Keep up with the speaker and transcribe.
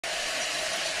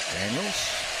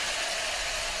Daniels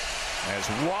as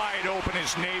wide open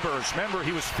as Nabers. Remember,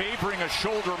 he was favoring a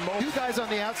shoulder moment. Two guys on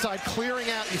the outside clearing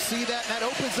out. You see that? And that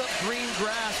opens up green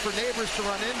grass for Nabers to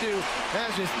run into.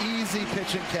 That's just easy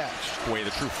pitch and catch. Boy, the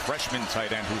true freshman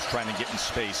tight end who's trying to get in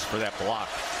space for that block.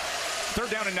 3rd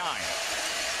down and 9.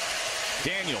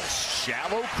 Daniels,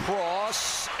 shallow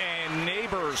cross, and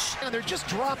Nabers. And they're just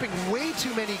dropping way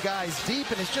too many guys deep,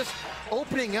 and it's just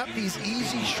opening up these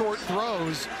easy short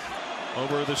throws.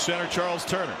 Over the center, Charles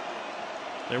Turner.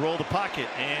 They roll the pocket,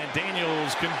 and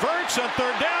Daniels converts on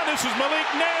 3rd down. This is Malik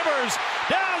Nabers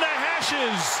down the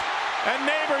hashes, and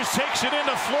Nabers takes it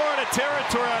into Florida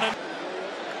territory on it.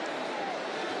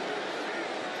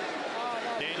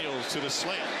 Daniels to the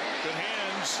slant, good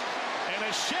hands, and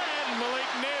a shed. Malik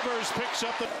Nabers picks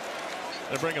up the.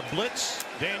 They bring a blitz.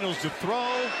 Daniels to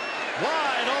throw,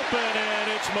 wide open,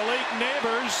 and it's Malik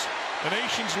Nabers. The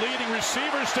nation's leading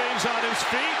receiver stays on his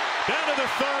feet, down to the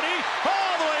 30,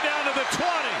 all the way down to the 20.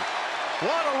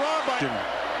 What a run by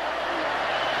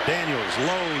Daniels.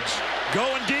 Loads,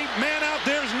 going deep, man out,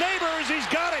 there's Nabers, he's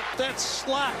got it. That's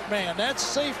slot, man, that's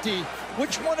safety.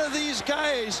 Which one of these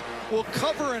guys will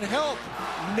cover and help?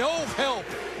 No help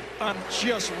on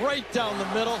just right down the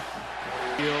middle.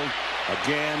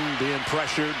 Again, being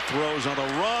pressured, throws on the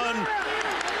run.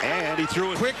 And he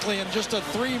threw it quickly, and just a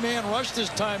 3-man rush this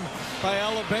time by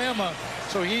Alabama.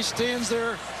 So he stands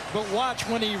there, but watch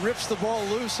when he rips the ball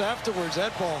loose afterwards,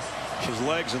 that ball. His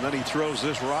legs, and then he throws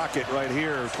this rocket right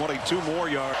here, 22 more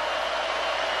yards.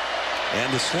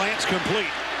 And the slant's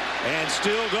complete. And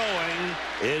still going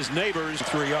is Nabers,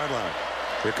 3-yard line.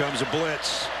 Here comes a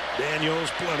blitz. Daniels,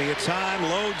 plenty of time,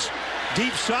 loads.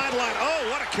 Deep sideline. Oh,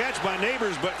 what a catch by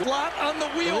Nabers, but flat on the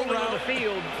wheel route. The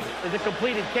field is a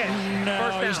completed catch.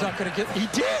 No, he's not going to get. He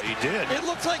did. He did. It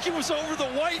looked like he was over the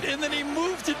white, and then he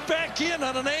moved it back in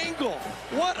on an angle.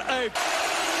 What a.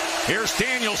 Here's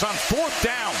Daniels on 4th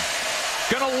down.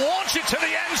 Gonna launch it to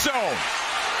the end zone.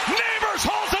 Nabers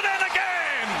holds it in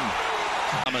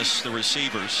again. Thomas, the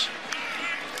receivers.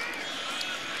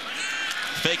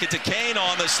 Fake it to Kane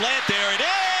on the slant. There it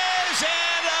is,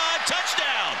 and a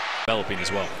touchdown. Developing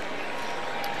as well.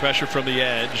 Pressure from the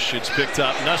edge. It's picked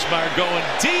up. Nussmeier going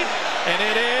deep, and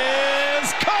it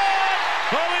is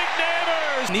caught. Malik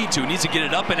Nabers needs to get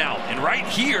it up and out. And right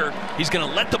here, he's going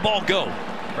to let the ball go.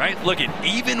 Right? Look at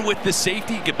even with the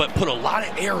safety, but put a lot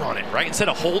of air on it. Right? Instead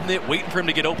of holding it, waiting for him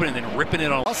to get open, and then ripping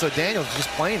it on. Also, Daniels just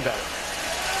playing better.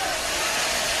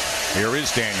 Here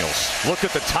is Daniels. Look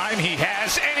at the time he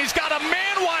has, and he's got a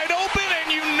man wide open,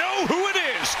 and you know who it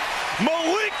is.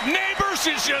 Malik Nabers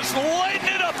is just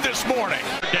lighting it up this morning.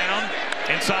 Down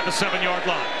inside the 7-yard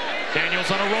line.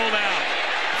 Daniels on a rollout.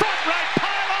 Front right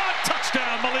pylon.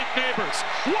 Touchdown, Malik Nabers.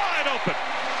 Wide open.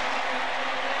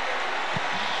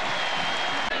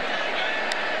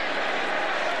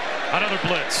 Another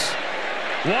blitz.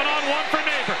 One-on-one for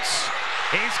Nabers.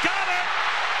 He's got it.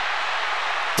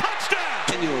 Touchdown.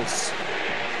 Daniels.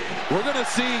 We're going to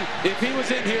see if he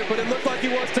was in here, but it looked like he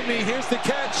was to me. Here's the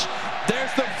catch.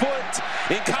 There's the foot.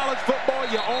 In college football,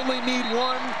 you only need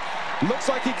one.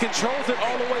 Looks like he controls it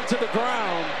all the way to the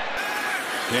ground.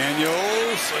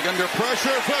 Daniels, under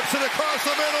pressure, flips it across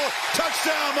the middle.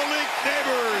 Touchdown, Malik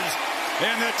Nabers.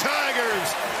 And the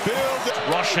Tigers build.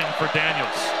 Rushing for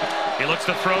Daniels. He looks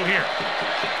to throw here.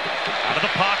 Out of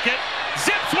the pocket.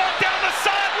 Zips one down the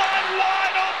sideline,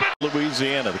 wide open.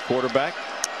 Louisiana, the quarterback.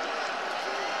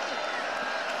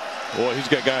 Boy, he's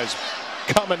got guys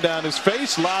coming down his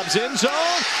face. Lobs end zone.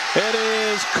 It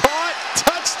is caught.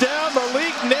 Touchdown,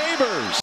 Malik Nabers.